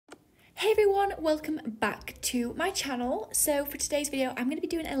Hey everyone, welcome back to my channel. So for today's video, I'm going to be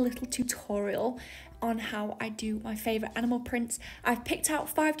doing a little tutorial on how I do my favourite animal prints. I've picked out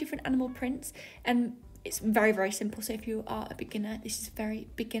 5 different animal prints and it's very simple. So if you are a beginner, this is very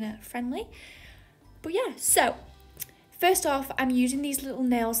beginner friendly. But yeah, so first off, I'm using these little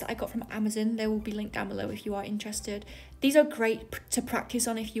nails that I got from Amazon. They will be linked down below if you are interested. These are great to practice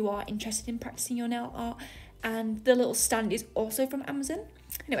on if you are interested in practicing your nail art. And the little stand is also from Amazon.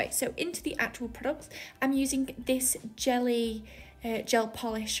 Anyway, so into the actual products, I'm using this jelly gel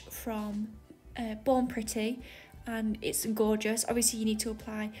polish from Born Pretty, and it's gorgeous. Obviously, you need to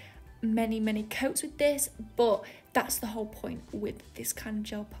apply many coats with this, but that's the whole point with this kind of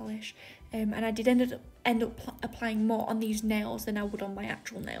gel polish. And I did end up applying more on these nails than I would on my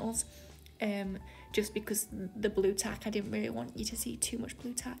actual nails, just because the blue tack, I didn't really want you to see too much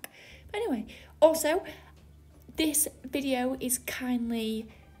blue tack. But anyway, also, this video is kindly,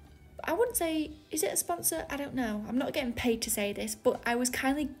 I wouldn't say, is it a sponsor? I don't know. I'm not getting paid to say this, but I was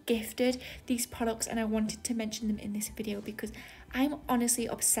kindly gifted these products and I wanted to mention them in this video because I'm honestly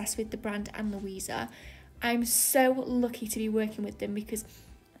obsessed with the brand Anne Louisa. I'm so lucky to be working with them because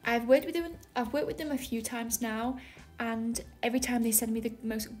I've worked with them a few times now, and every time they send me the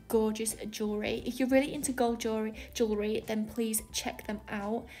most gorgeous jewellery. If you're really into gold jewellery, then please check them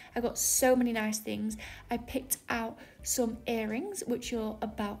out. I got so many nice things. I picked out some earrings, which you're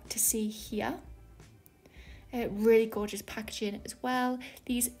about to see here. Really gorgeous packaging as well.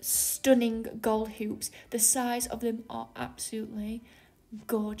 These stunning gold hoops. The size of them are absolutely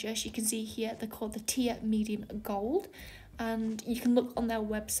gorgeous. You can see here they're called the Tier Medium Gold. And you can look on their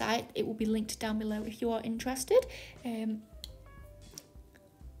website. It will be linked down below if you are interested.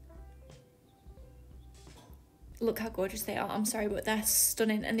 Look how gorgeous they are. I'm sorry, but they're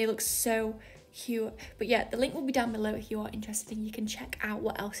stunning and they look so cute. But yeah, the link will be down below if you are interested and you can check out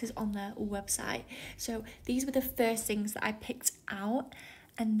what else is on their website. So these were the first things that I picked out.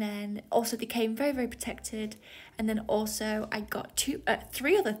 And then also they came very protected. And then also I got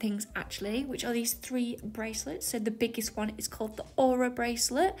 3 other things actually, which are these 3 bracelets. So the biggest one is called the Aura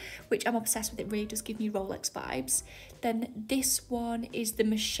bracelet, which I'm obsessed with. It really does give me Rolex vibes. Then this one is the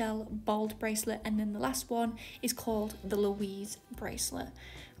Michelle Bold bracelet. And then the last one is called the Louise bracelet.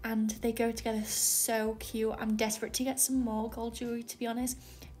 And they go together so cute. I'm desperate to get some more gold jewellery, to be honest,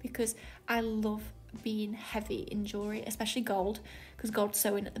 because I love being heavy in jewellery, especially gold, because gold's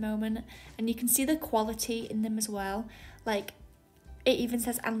so in at the moment, and you can see the quality in them as well. Like, it even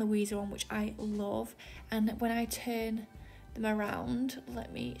says Anne Louisa on, which I love. And when I turn them around,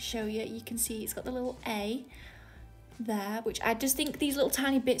 let me show you, you can see it's got the little A there, which I just think these little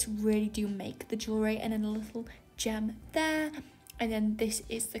tiny bits really do make the jewellery, and then a little gem there, and then this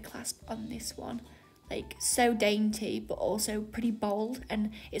is the clasp on this one. Like, so dainty but also pretty bold,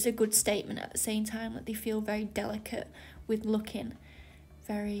 and it's a good statement at the same time. Like, they feel very delicate with looking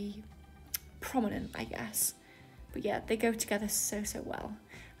very prominent, I guess. But yeah, they go together so well.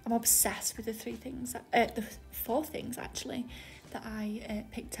 I'm obsessed with the 4 things actually that I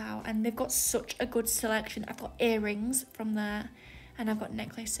picked out, and they've got such a good selection. I've got earrings from there, and I've got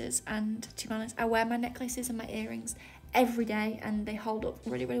necklaces, and to be honest, I wear my necklaces and my earrings every day and they hold up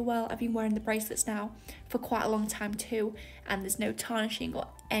really well. I've been wearing the bracelets now for quite a long time too, and there's no tarnishing or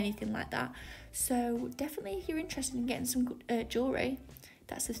anything like that. So definitely, if you're interested in getting some good jewellery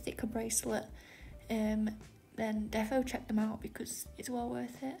that's a thicker bracelet, then defo check them out because it's well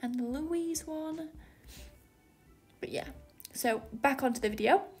worth it. And the Louise one. But yeah, so back onto the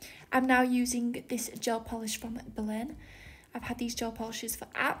video. I'm now using this gel polish from Berlin. I've had these gel polishes for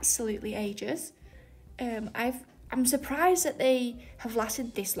absolutely ages. I'm surprised that they have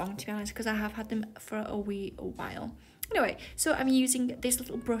lasted this long, to be honest, because I have had them for a while. Anyway, so I'm using this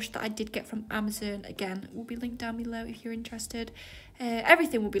little brush that I did get from Amazon. Again, will be linked down below if you're interested.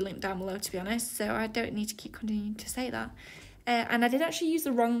 Everything will be linked down below, to be honest, so I don't need to keep continuing to say that. And I did actually use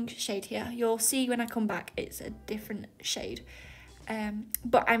the wrong shade here. You'll see when I come back, it's a different shade.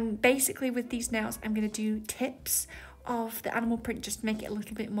 But I'm basically, with these nails, I'm going to do tips of the animal print just to make it a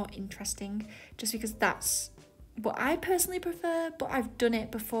little bit more interesting, just because that's what I personally prefer. But I've done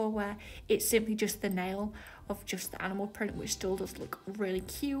it before where it's simply just the nail of just the animal print, which still does look really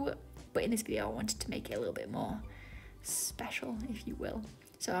cute, but in this video I wanted to make it a little bit more special, if you will.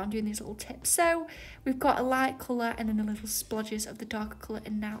 So I'm doing these little tips. So we've got a light colour and then the little splodges of the darker colour,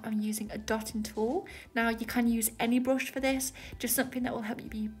 and now I'm using a dotting tool. Now you can use any brush for this, just something that will help you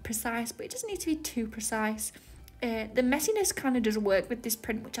be precise, but it doesn't need to be too precise. The messiness kind of does work with this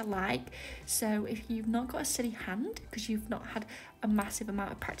print, which I like. So if you've not got a steady hand because you've not had a massive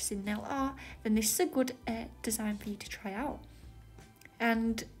amount of practice in nail art, then this is a good design for you to try out.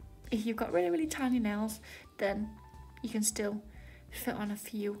 And if you've got really tiny nails, then you can still fit on a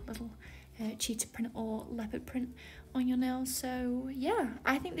few little cheetah print or leopard print on your nails. So yeah,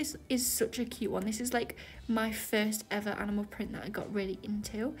 I think this is such a cute one. This is like my first ever animal print that I got really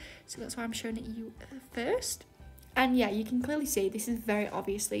into, so that's why I'm showing it you first. And yeah, you can clearly see this is very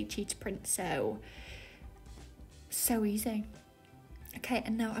obviously cheetah print, so easy. Okay,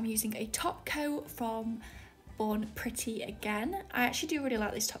 and now I'm using a top coat from Born Pretty again. I actually do really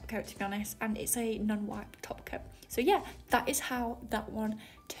like this top coat, to be honest, and it's a non-wipe top coat. So yeah, that is how that one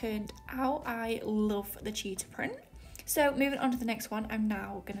turned out. I love the cheetah print. So moving on to the next one, I'm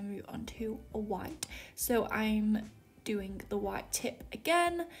now going to move on to a white. So I'm doing the white tip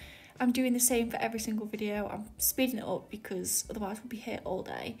again. I'm doing the same for every single video. I'm speeding it up because otherwise we'll be here all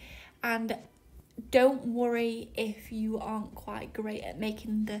day. And don't worry if you aren't quite great at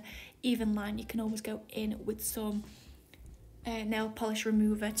making the even line. You can always go in with some nail polish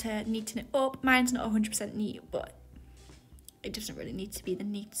remover to neaten it up. Mine's not 100% neat, but it doesn't really need to be the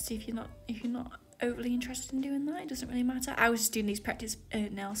neatest if you're not overly interested in doing that. It doesn't really matter. I was just doing these practice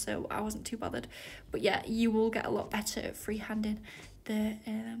nails, so I wasn't too bothered. But yeah, you will get a lot better at freehanding the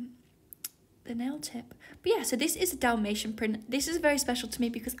nail tip. But yeah, so this is a Dalmatian print. This is very special to me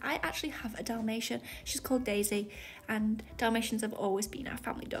because I actually have a Dalmatian. She's called Daisy, and Dalmatians have always been our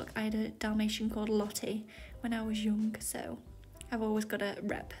family dog. I had a Dalmatian called Lottie when I was young, so I've always got to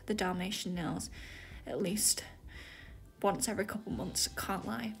rep the Dalmatian nails at least once every couple months, can't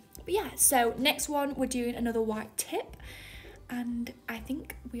lie. But yeah, so next one, we're doing another white tip, and I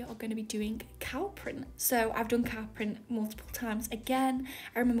think we are going to be doing cow print. So I've done cow print multiple times again.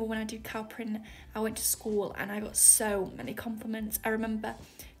 I remember when I did cow print, I went to school and I got so many compliments. I remember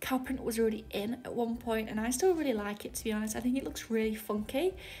cow print was already in at one point, and I still really like it, to be honest. I think it looks really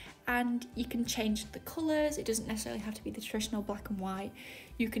funky, and you can change the colours. It doesn't necessarily have to be the traditional black and white.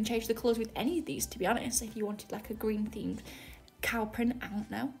 You can change the colours with any of these, to be honest. If you wanted like a green themed cow print, I don't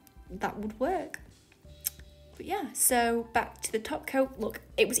know, that would work. But yeah, so back to the top coat. Look,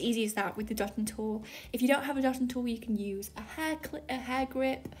 it was easy as that with the dotting tool. If you don't have a dotting tool, you can use a hair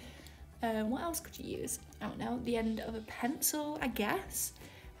grip. What else could you use? I don't know, the end of a pencil, I guess.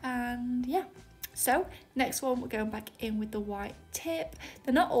 And yeah, so next one, we're going back in with the white tip.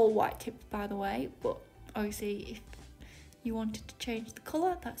 They're not all white tips, by the way, but obviously if you wanted to change the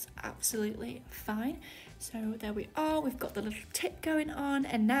colour, that's absolutely fine. So there we are, we've got the little tip going on,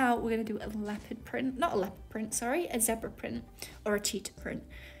 and now we're going to do a leopard print, not a leopard print, sorry, a zebra print or a cheetah print,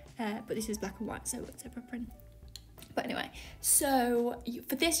 but this is black and white, so it's zebra print. But anyway, so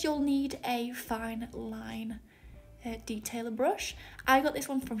for this you'll need a fine line detailer brush. I got this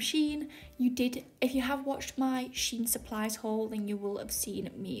one from Shein. If you have watched my Shein supplies haul, then you will have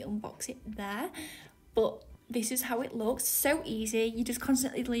seen me unbox it there, but this is how it looks. So easy. You just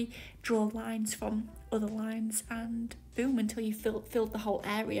constantly draw lines from other lines and boom, until you filled the whole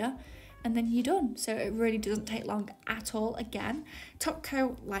area, and then you're done. So it really doesn't take long at all. Again, top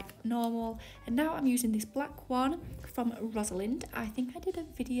coat like normal, and now I'm using this black one from Rosalind. I think I did a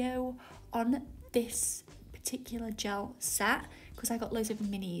video on this particular gel set because I got loads of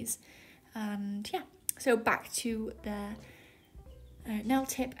minis. And yeah, so back to the nail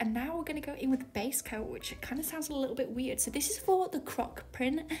tip, and now we're going to go in with the base coat, which kind of sounds a little bit weird. So this is for the croc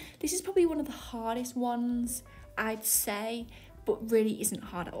print. This is probably one of the hardest ones, I'd say, but really isn't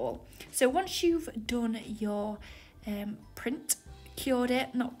hard at all. So once you've done your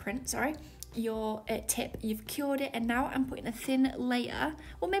your tip, you've cured it, and now I'm putting a thin layer,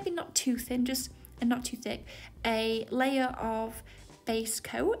 well maybe not too thin, just and not too thick, a layer of base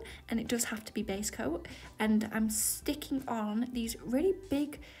coat, and it does have to be base coat, and I'm sticking on these really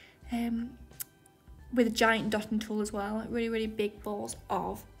big with a giant dotting tool as well, really big balls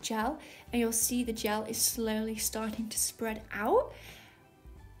of gel, and you'll see the gel is slowly starting to spread out.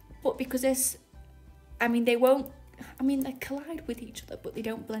 But because they collide with each other, but they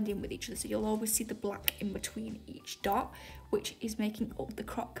don't blend in with each other, so you'll always see the black in between each dot, which is making up the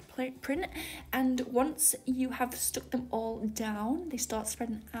croc print. And once you have stuck them all down, they start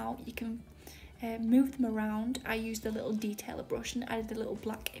spreading out, you can move them around. I used a little detailer brush and added a little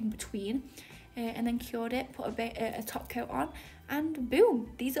black in between, and then cured it, put a top coat on, and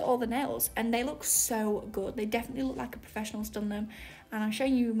boom, these are all the nails, and they look so good. They definitely look like a professional's done them. And I'm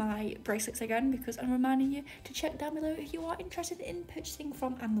showing you my bracelets again because I'm reminding you to check down below if you are interested in purchasing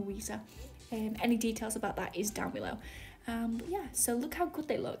from Anne Louisa. Any details about that is down below. But yeah, so look how good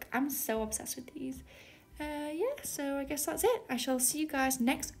they look. I'm so obsessed with these. Yeah, so I guess that's it. I shall see you guys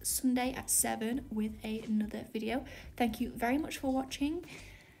next Sunday at 7 with another video. Thank you very much for watching.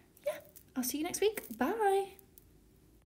 Yeah, I'll see you next week. Bye.